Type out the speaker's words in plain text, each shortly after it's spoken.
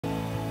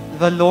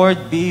The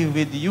Lord be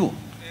with you.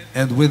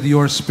 And with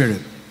your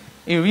spirit.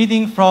 A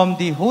reading from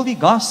the Holy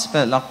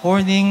Gospel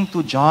according to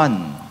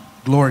John.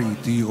 Glory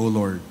to you, O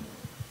Lord.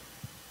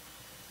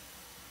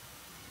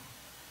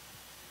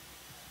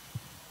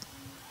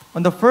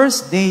 On the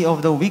first day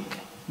of the week,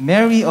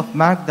 Mary of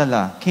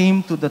Magdala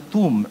came to the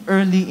tomb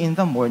early in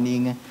the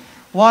morning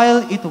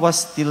while it was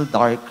still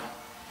dark,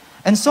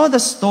 and saw the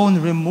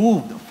stone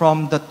removed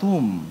from the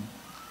tomb.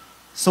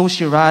 So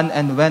she ran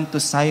and went to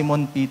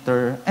Simon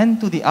Peter and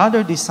to the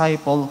other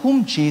disciple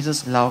whom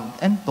Jesus loved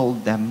and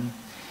told them,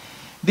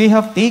 "They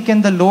have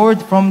taken the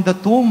Lord from the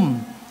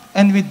tomb,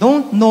 and we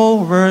don't know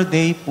where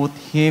they put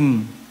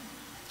him."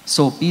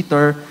 So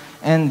Peter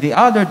and the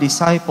other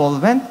disciple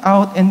went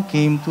out and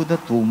came to the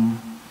tomb.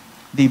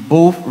 They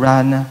both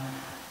ran,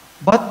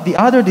 but the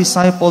other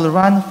disciple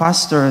ran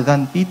faster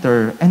than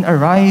Peter and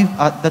arrived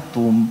at the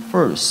tomb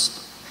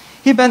first.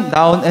 He bent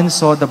down and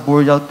saw the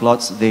burial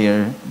cloths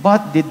there,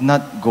 but did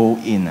not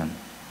go in.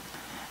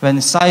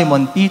 When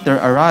Simon Peter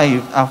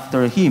arrived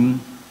after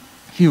him,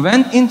 he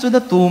went into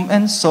the tomb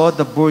and saw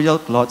the burial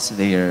cloths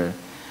there,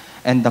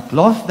 and the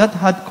cloth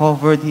that had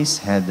covered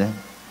his head,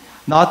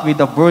 not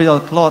with the burial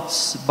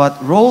cloths, but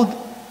rolled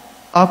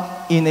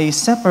up in a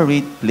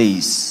separate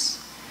place.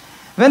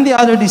 When the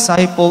other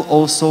disciple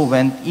also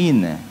went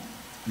in,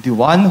 the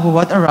one who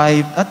had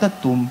arrived at the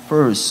tomb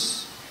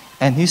first,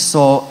 and he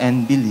saw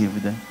and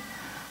believed,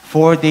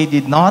 for they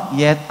did not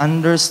yet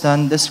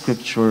understand the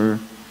scripture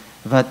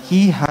that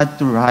he had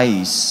to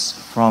rise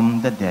from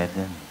the dead.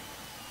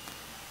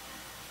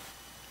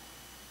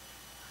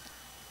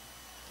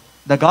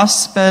 The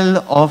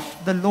Gospel of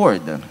the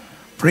Lord.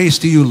 Praise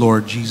to you,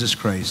 Lord Jesus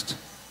Christ.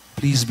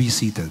 Please be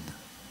seated.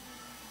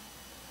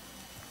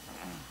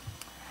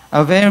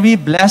 A very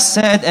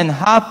blessed and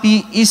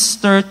happy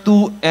Easter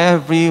to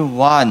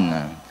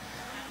everyone.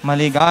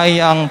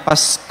 Maligayang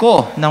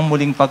Pasko ng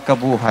muling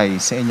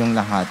pagkabuhay sa inyong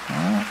lahat.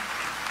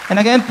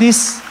 And again,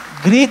 please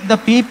greet the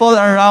people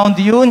around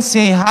you and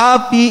say,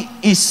 Happy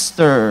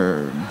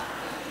Easter.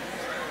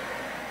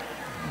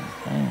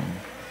 Okay.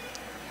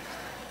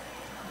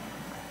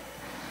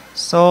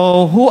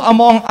 So, who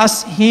among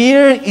us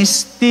here is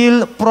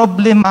still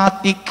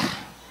problematic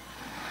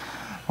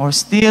or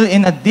still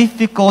in a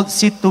difficult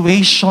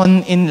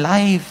situation in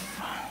life,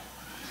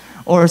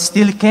 or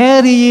still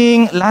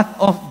carrying lot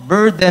of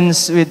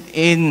burdens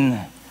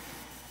within,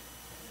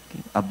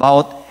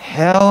 about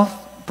health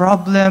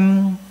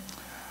problem,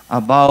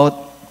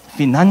 about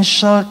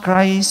financial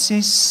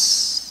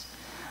crisis,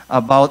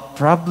 about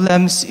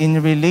problems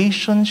in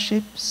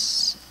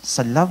relationships,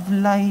 sa love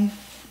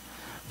life,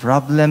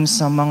 problems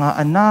sa mga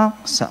anak,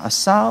 sa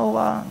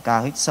asawa,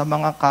 kahit sa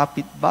mga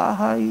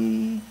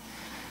kapitbahay,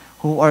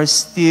 who are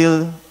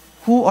still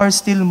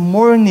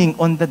mourning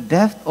on the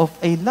death of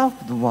a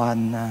loved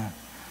one,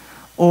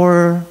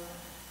 or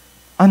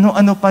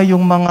ano-ano pa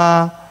yung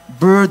mga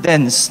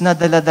burdens na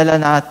dala-dala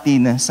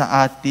natin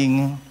sa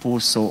ating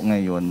puso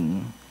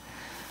ngayon.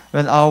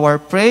 Well, our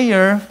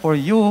prayer for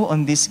you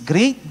on this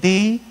great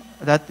day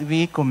that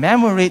we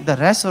commemorate the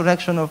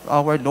resurrection of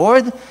our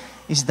Lord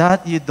is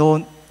that you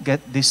don't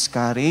get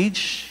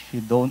discouraged,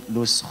 you don't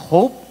lose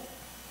hope,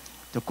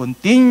 to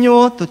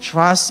continue to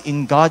trust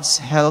in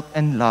God's help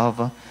and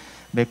love,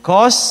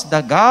 because the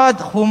God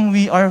whom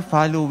we are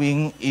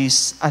following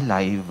is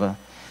alive.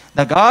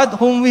 The God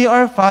whom we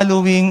are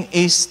following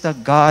is the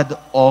God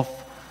of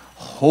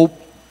hope.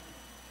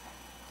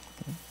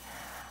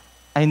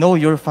 I know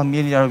you're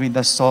familiar with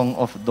the song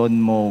of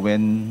Don Mo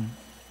when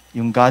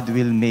yung God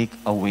will make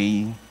a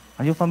way.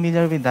 Are you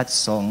familiar with that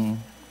song?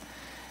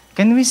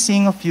 Can we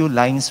sing a few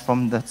lines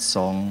from that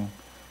song?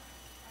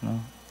 No?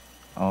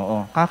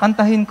 Oo,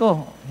 kakantahin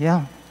ko.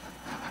 Yeah.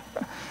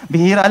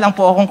 Bihira lang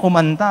po akong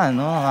kumanta,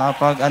 no?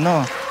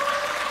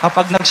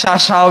 Kapag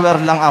nagsha-shower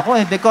lang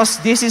ako, because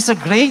this is a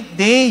great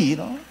day,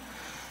 you know.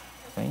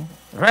 Okay?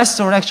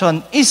 Resurrection,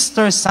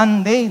 Easter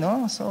Sunday,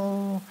 no?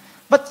 So,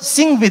 but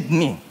sing with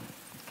me.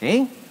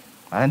 Okay?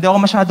 Para hindi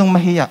ako masyadong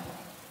mahiya.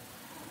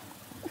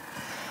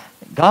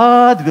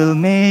 God will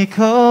make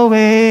a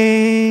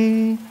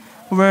way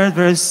where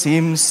there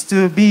seems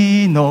to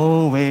be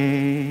no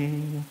way.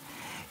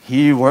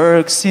 He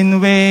works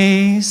in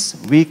ways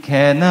we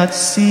cannot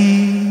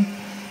see.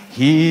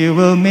 He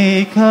will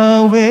make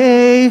a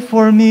way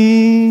for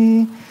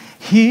me.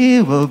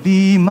 He will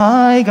be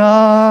my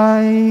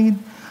guide.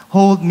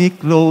 Hold me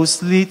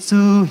closely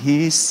to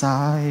His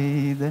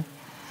side.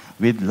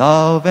 With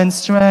love and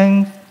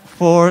strength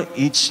for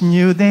each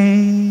new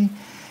day,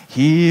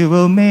 He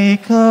will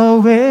make a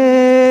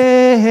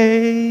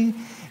way.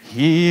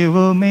 He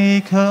will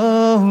make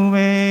a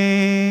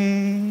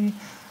way.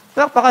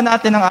 Palakpakan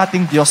natin ang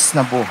ating Diyos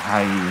na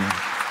buhay.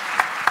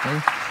 Okay?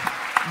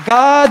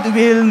 God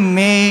will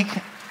make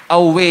a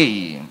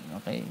way.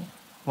 Okay?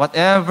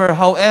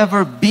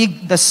 However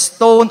big the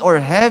stone or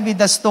heavy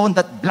the stone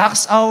that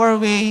blocks our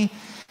way,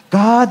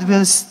 God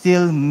will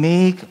still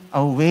make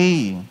a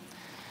way.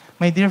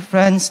 My dear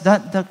friends,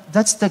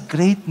 that's the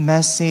great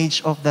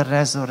message of the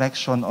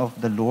resurrection of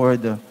the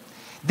Lord.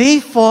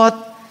 They fought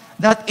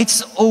that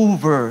it's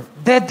over.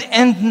 Dead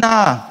end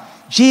na.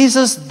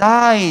 Jesus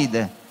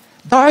died.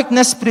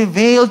 Darkness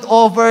prevailed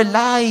over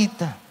light.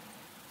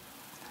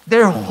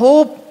 Their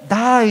hope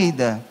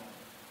died.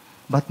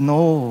 But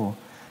no,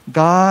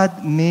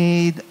 God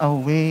made a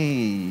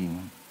way.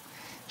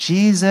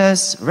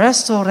 Jesus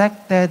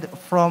resurrected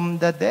from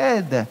the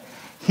dead.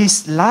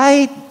 His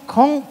light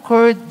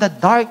conquered the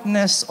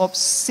darkness of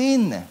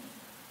sin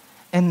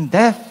and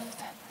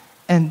death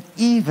and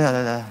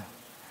evil.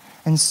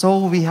 And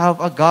so we have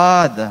a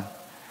God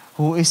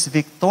who is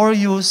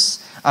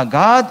victorious, a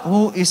God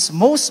who is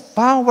most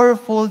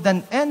powerful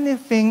than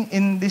anything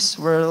in this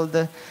world.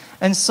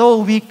 And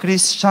so we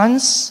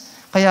Christians,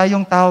 kaya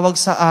yung tawag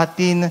sa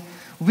atin,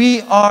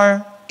 we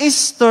are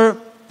Easter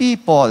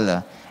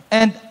people.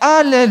 And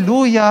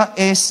Alleluia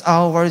is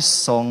our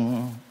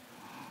song.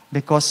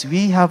 Because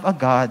we have a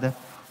God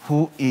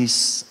who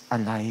is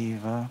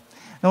alive.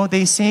 No,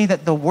 they say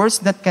that the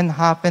worst that can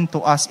happen to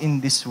us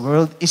in this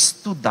world is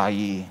to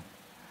die.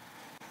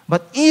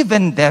 But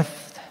even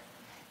death,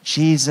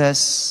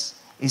 Jesus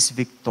is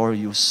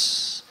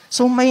victorious.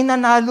 So may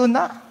nanalo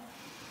na.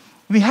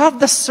 We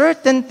have the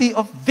certainty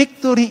of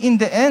victory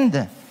in the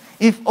end.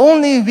 If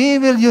only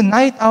we will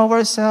unite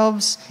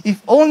ourselves,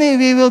 if only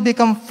we will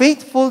become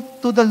faithful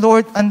to the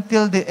Lord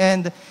until the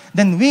end,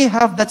 then we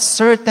have that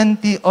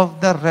certainty of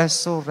the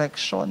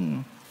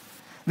resurrection.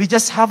 We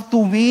just have to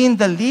win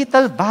the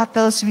little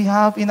battles we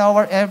have in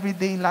our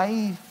everyday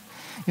life.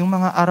 Yung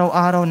mga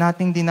araw-araw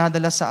nating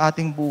dinadala sa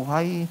ating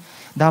buhay,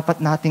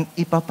 dapat nating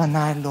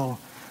ipapanalo.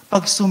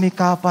 Pag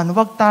sumikapan,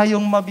 huwag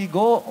tayong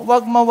mabigo,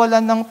 huwag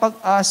mawalan ng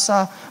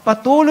pag-asa,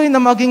 patuloy na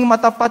maging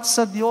matapat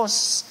sa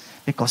Diyos.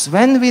 Because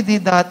when we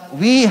did that,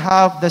 we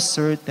have the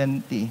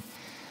certainty.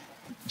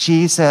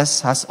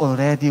 Jesus has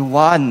already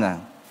won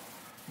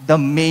the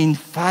main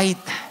fight.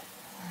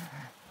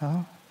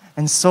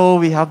 And so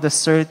we have the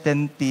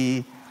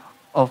certainty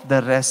of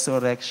the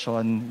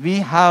resurrection. We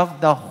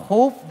have the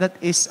hope that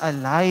is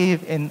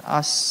alive in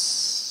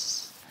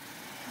us.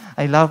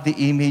 I love the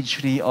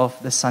imagery of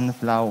the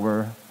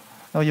sunflower.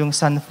 No, yung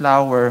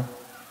sunflower,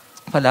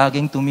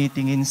 palaging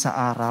tumitingin sa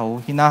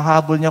araw.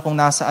 Hinahabol niya kung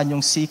nasaan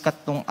yung sikat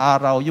ng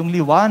araw, yung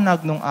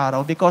liwanag ng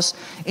araw, because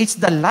it's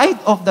the light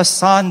of the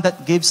sun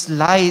that gives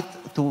light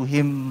to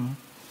him.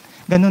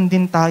 Ganon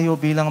din tayo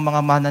bilang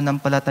mga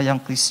mananampalatayang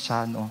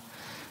Kristiyano.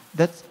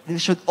 That we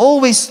should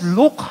always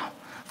look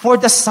for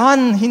the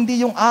sun,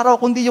 hindi yung araw,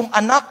 kundi yung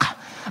anak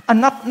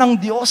ng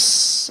Diyos.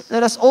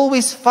 Let us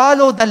always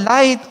follow the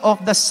light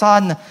of the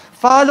sun.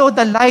 Follow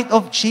the light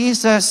of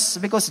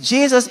Jesus, because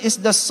Jesus is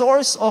the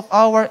source of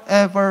our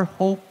ever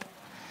hope.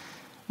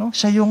 No?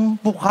 Siya yung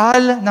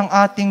bukal ng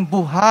ating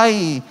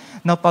buhay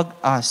na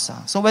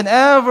pag-asa. So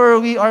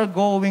whenever we are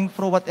going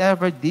through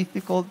whatever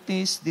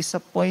difficulties,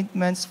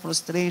 disappointments,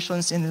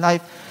 frustrations in life,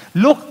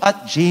 look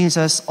at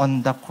Jesus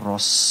on the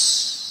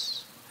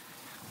cross.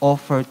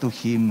 Offer to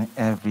Him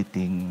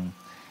everything.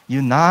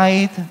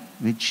 Unite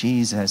with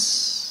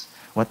Jesus,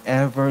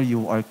 whatever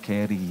you are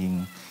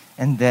carrying.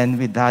 And then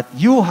with that,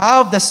 you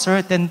have the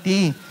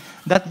certainty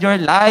that your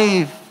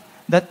life,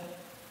 that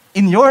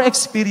in your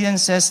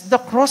experiences, the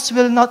cross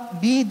will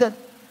not be the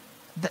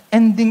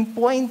ending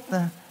point,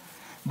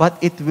 but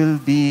it will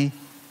be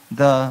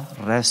the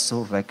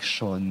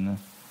resurrection.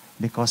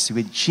 Because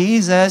with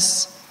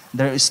Jesus,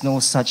 there is no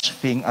such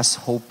thing as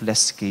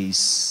hopeless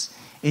case.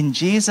 In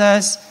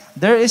Jesus,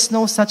 there is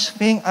no such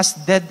thing as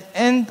dead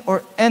end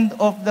or end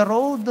of the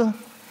road.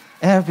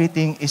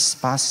 Everything is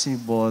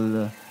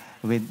possible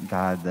with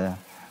God.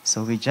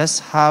 So we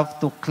just have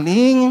to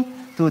cling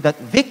to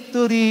that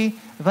victory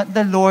that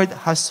the Lord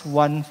has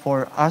won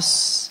for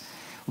us.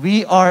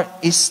 We are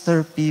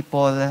Easter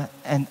people,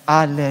 and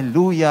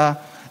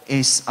Alleluia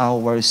is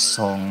our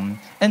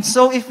song. And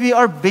so if we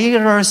are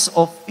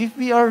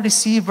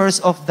receivers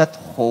of that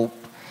hope,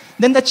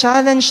 then the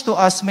challenge to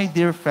us, my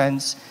dear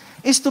friends,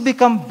 is to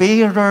become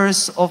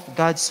bearers of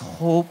God's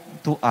hope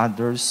to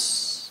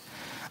others.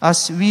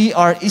 As we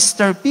are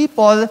Easter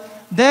people,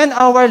 then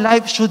our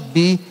life should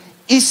be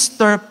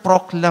Easter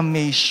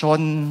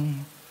proclamation.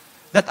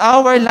 That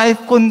our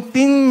life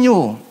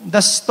continue the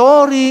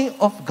story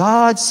of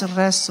God's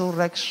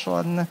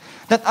resurrection.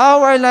 That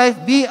our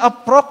life be a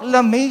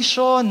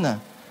proclamation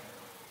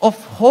of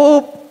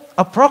hope,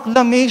 a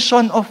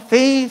proclamation of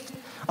faith,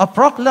 a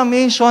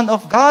proclamation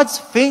of God's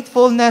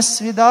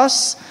faithfulness with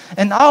us,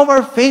 and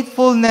our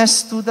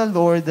faithfulness to the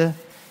Lord.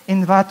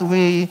 In that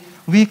way,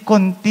 we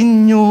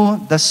continue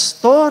the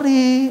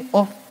story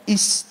of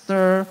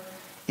Easter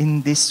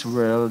in this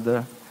world.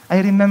 I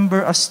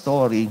remember a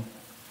story.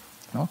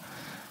 No?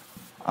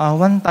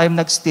 One time,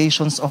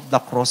 nag-Stations of the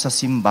Cross sa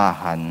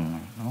simbahan.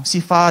 No? Si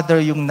Father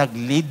yung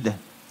nag-lead.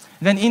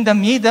 Then in the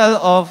middle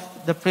of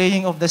the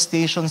praying of the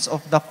Stations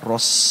of the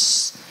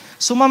Cross,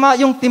 sumama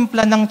yung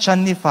timpla ng tiyan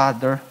ni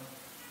Father.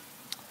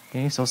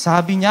 Okay, so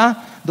sabi niya,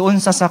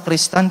 doon sa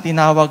sakristan,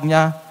 tinawag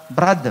niya,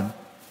 Brad,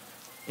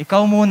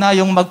 ikaw muna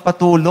yung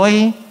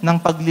magpatuloy ng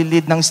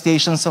paglilid ng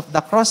Stations of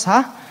the Cross,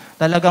 ha?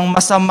 Talagang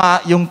masama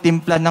yung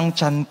timpla ng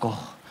tiyan ko.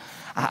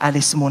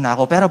 aalis muna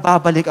ako, pero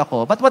babalik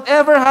ako. But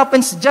whatever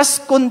happens,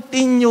 just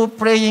continue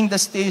praying the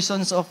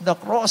stations of the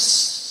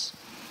cross.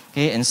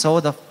 Okay, and so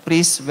the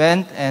priest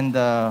went and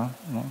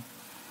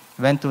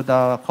went to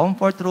the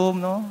comfort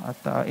room, no?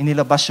 At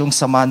inilabas yung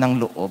sama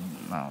ng loob.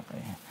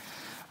 Okay.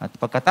 At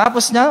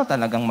pagkatapos niya,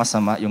 talagang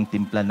masama yung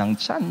timpla ng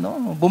tiyan,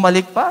 no?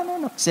 Bumalik pa,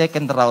 no?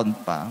 Second round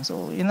pa.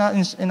 So,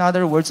 in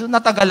other words,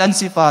 natagalan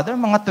si Father,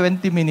 mga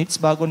 20 minutes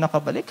bago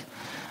nakabalik.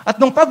 At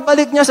nung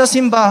pagbalik niya sa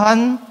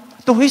simbahan,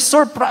 to his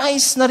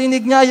surprise,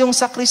 narinig niya yung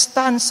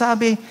sakristan,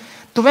 sabi,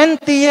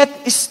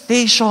 20th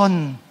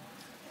station.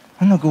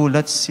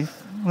 Nagulat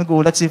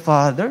si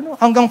Father, no?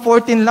 Hanggang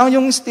 14 lang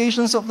yung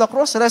stations of the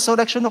cross,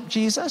 resurrection of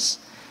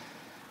Jesus.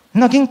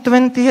 Naging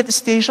 20th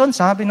station,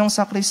 sabi ng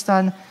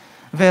sakristan,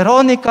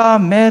 Veronica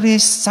Mary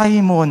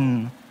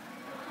Simon.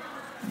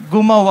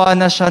 Gumawa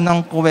na siya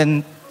ng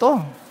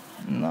kwento.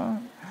 No?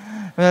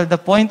 Well, the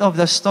point of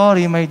the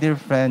story, my dear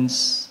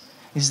friends,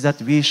 is that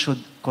we should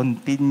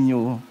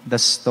continue the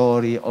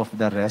story of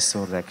the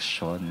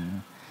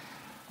resurrection.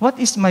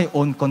 What is my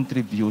own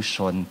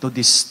contribution to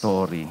this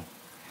story?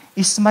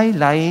 Is my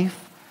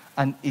life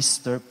an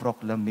Easter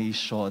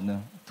proclamation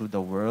to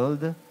the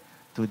world,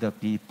 to the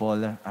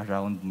people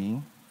around me?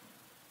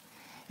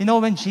 You know,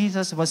 when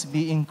Jesus was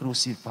being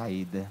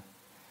crucified,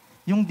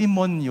 yung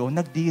demonyo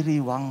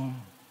nagdiriwang.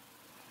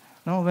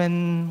 No,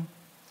 when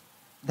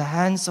the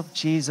hands of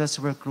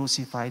Jesus were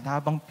crucified,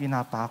 habang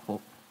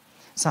pinapako,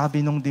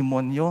 sabi nung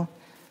demonyo,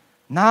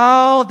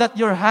 now that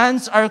your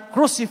hands are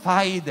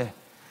crucified,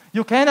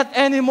 you cannot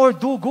anymore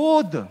do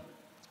good.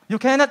 You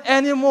cannot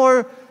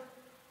anymore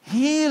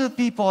heal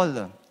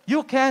people.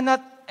 You cannot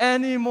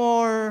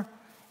anymore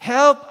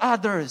help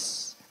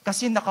others.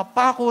 Kasi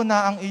nakapako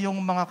na ang iyong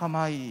mga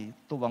kamay.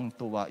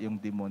 Tuwang-tuwa yung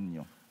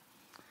demonyo.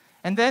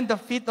 And then the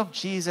feet of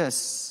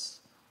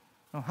Jesus,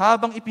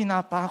 habang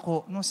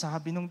ipinapako,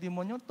 sabi ng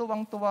demonyo,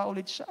 tuwang-tuwa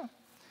ulit siya.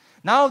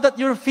 Now that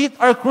your feet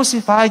are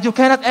crucified, you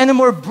cannot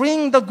anymore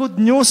bring the good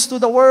news to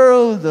the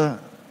world.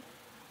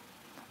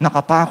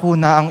 Nakapako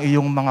na ang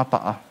iyong mga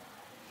paa.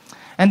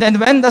 And then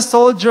when the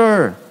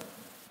soldier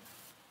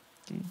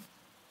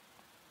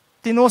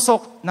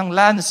tinusok ng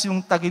lance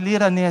yung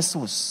tagiliran ni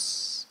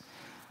Jesus,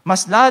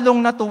 mas lalong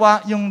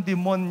natuwa yung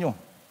demonyo.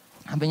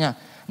 Sabi niya,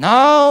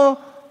 now,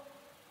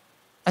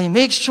 I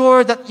make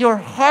sure that your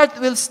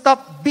heart will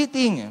stop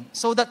beating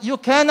so that you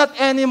cannot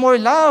anymore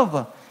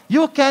love.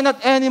 You cannot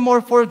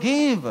anymore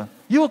forgive.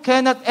 You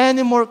cannot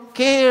anymore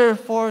care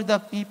for the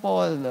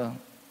people.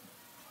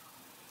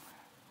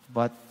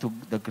 But to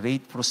the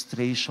great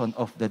frustration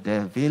of the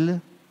devil,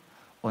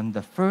 on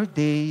the third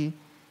day,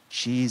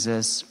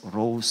 Jesus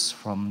rose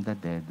from the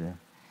dead.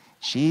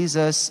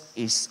 Jesus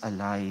is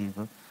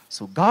alive.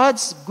 So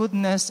God's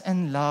goodness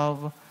and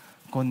love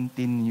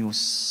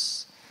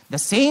continues. The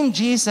same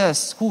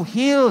Jesus who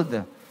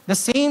healed, the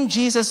same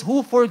Jesus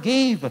who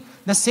forgave,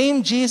 the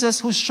same Jesus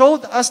who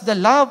showed us the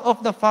love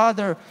of the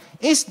Father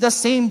is the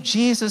same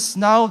Jesus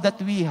now that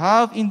we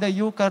have in the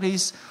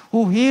Eucharist,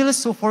 who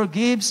heals, who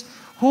forgives,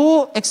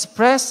 who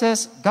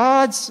expresses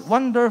God's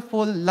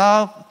wonderful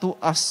love to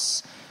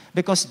us.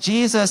 Because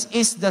Jesus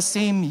is the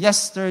same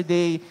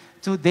yesterday,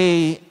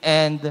 today,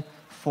 and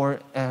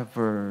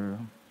forever.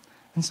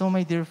 And so,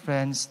 my dear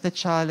friends, the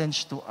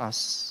challenge to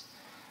us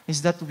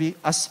is that we,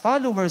 as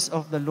followers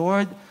of the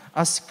Lord,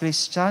 as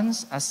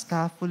Christians, as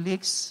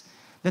Catholics,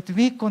 that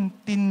we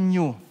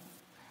continue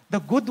the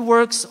good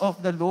works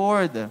of the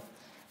Lord,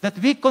 that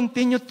we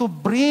continue to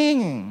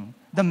bring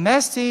the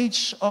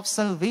message of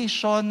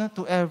salvation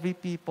to every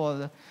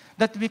people,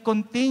 that we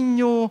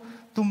continue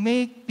to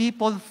make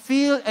people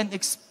feel and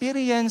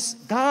experience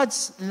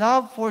God's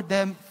love for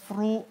them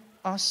through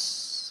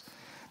us.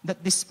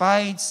 That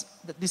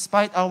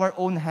despite our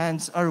own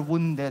hands are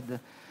wounded,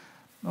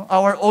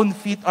 our own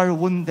feet are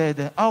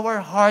wounded, our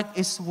heart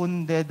is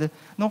wounded,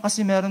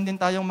 kasi meron din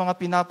tayong mga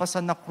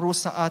pinapasan na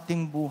krus sa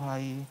ating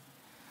buhay.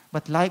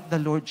 But like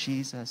the Lord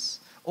Jesus,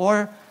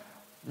 or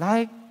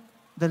like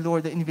the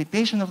Lord, the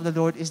invitation of the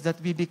Lord is that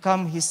we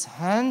become His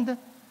hand,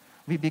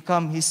 we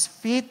become His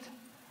feet,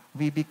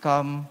 we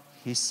become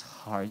His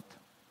heart.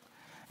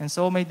 And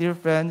so, my dear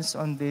friends,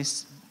 on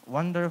this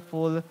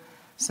wonderful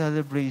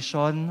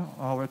celebration,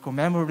 our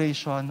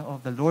commemoration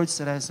of the Lord's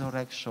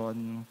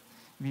resurrection,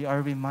 we are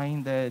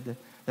reminded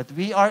that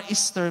we are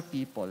Easter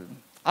people.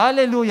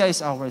 Alleluia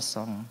is our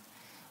song.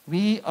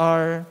 We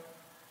are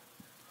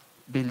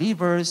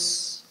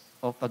believers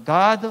of a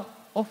God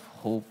of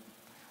hope.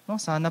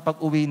 Sana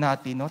pag-uwi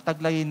natin,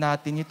 taglayin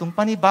natin itong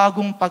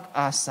panibagong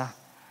pag-asa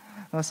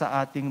sa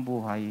ating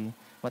buhay.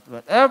 But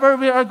whatever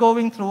we are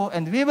going through,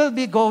 and we will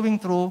be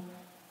going through,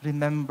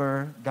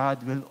 remember,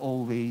 God will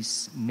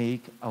always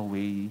make a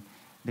way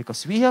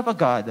because we have a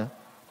God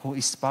who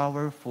is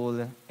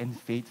powerful and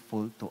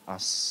faithful to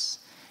us.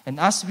 And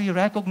as we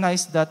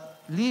recognize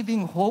that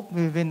living hope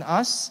within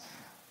us,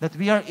 that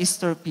we are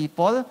Easter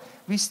people,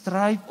 we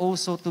strive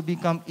also to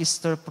become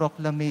Easter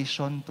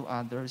proclamation to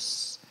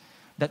others.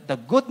 That the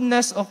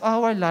goodness of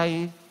our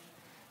life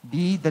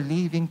be the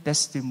living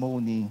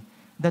testimony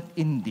that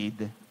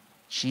indeed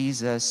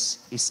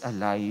Jesus is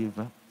alive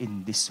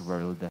in this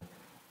world.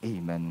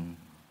 Amen.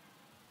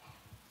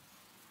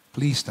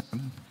 Please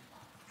stand.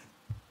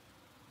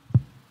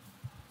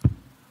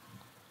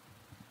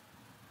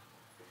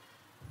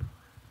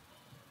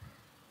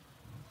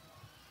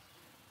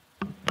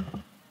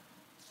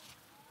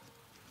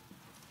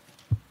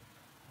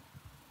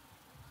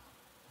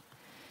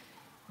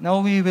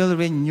 Now we will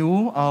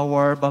renew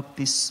our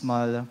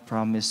baptismal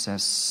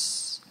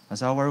promises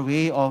as our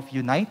way of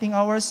uniting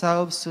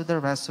ourselves to the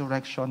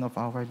resurrection of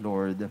our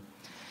Lord.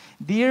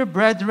 Dear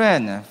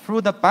brethren,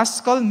 through the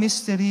Paschal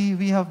mystery,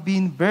 we have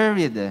been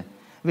buried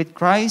with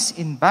Christ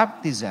in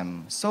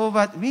baptism, so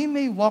that we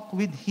may walk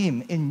with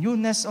him in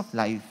newness of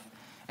life.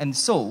 And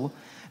so,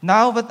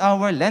 now that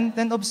our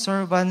Lenten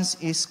observance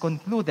is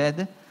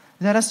concluded,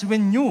 let us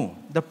renew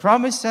the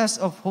promises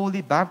of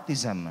holy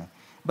baptism,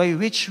 by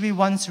which we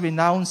once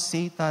renounced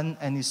Satan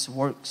and his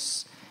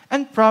works,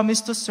 and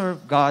promised to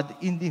serve God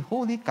in the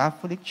Holy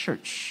Catholic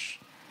Church.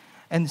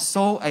 And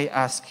so I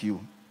ask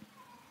you,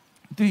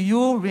 do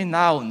you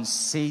renounce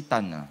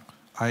Satan?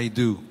 I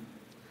do.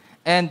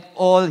 And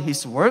all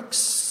his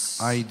works?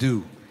 I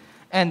do.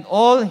 And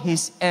all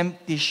his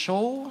empty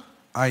show?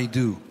 I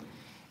do.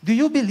 Do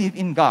you believe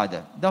in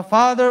God, the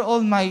Father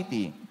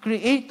Almighty,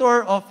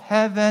 creator of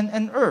heaven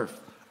and earth?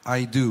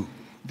 I do.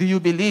 Do you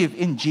believe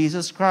in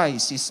Jesus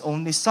Christ, his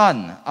only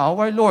Son,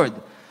 our Lord,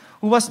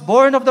 who was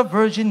born of the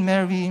Virgin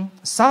Mary,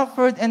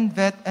 suffered and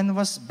died and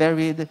was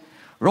buried,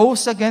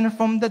 rose again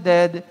from the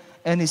dead,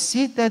 and is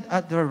seated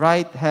at the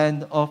right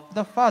hand of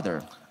the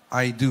Father?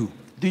 I do.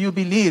 Do you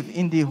believe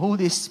in the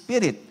Holy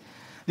Spirit,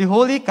 the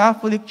Holy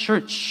Catholic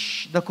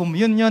Church, the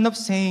communion of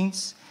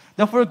saints,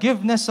 the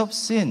forgiveness of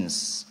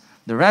sins,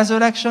 the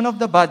resurrection of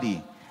the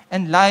body,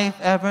 and life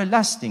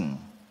everlasting?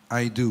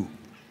 I do.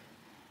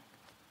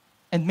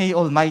 And may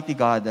Almighty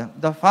God,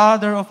 the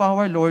Father of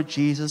our Lord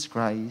Jesus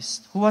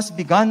Christ, who has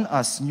given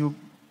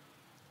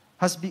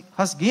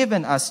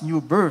us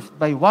new birth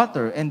by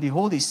water and the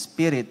Holy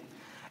Spirit,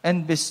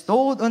 and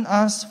bestowed on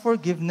us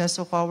forgiveness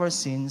of our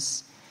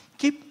sins,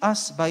 keep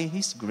us by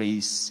his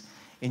grace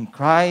in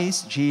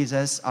Christ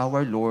Jesus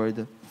our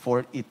Lord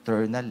for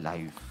eternal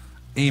life.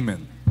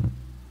 Amen.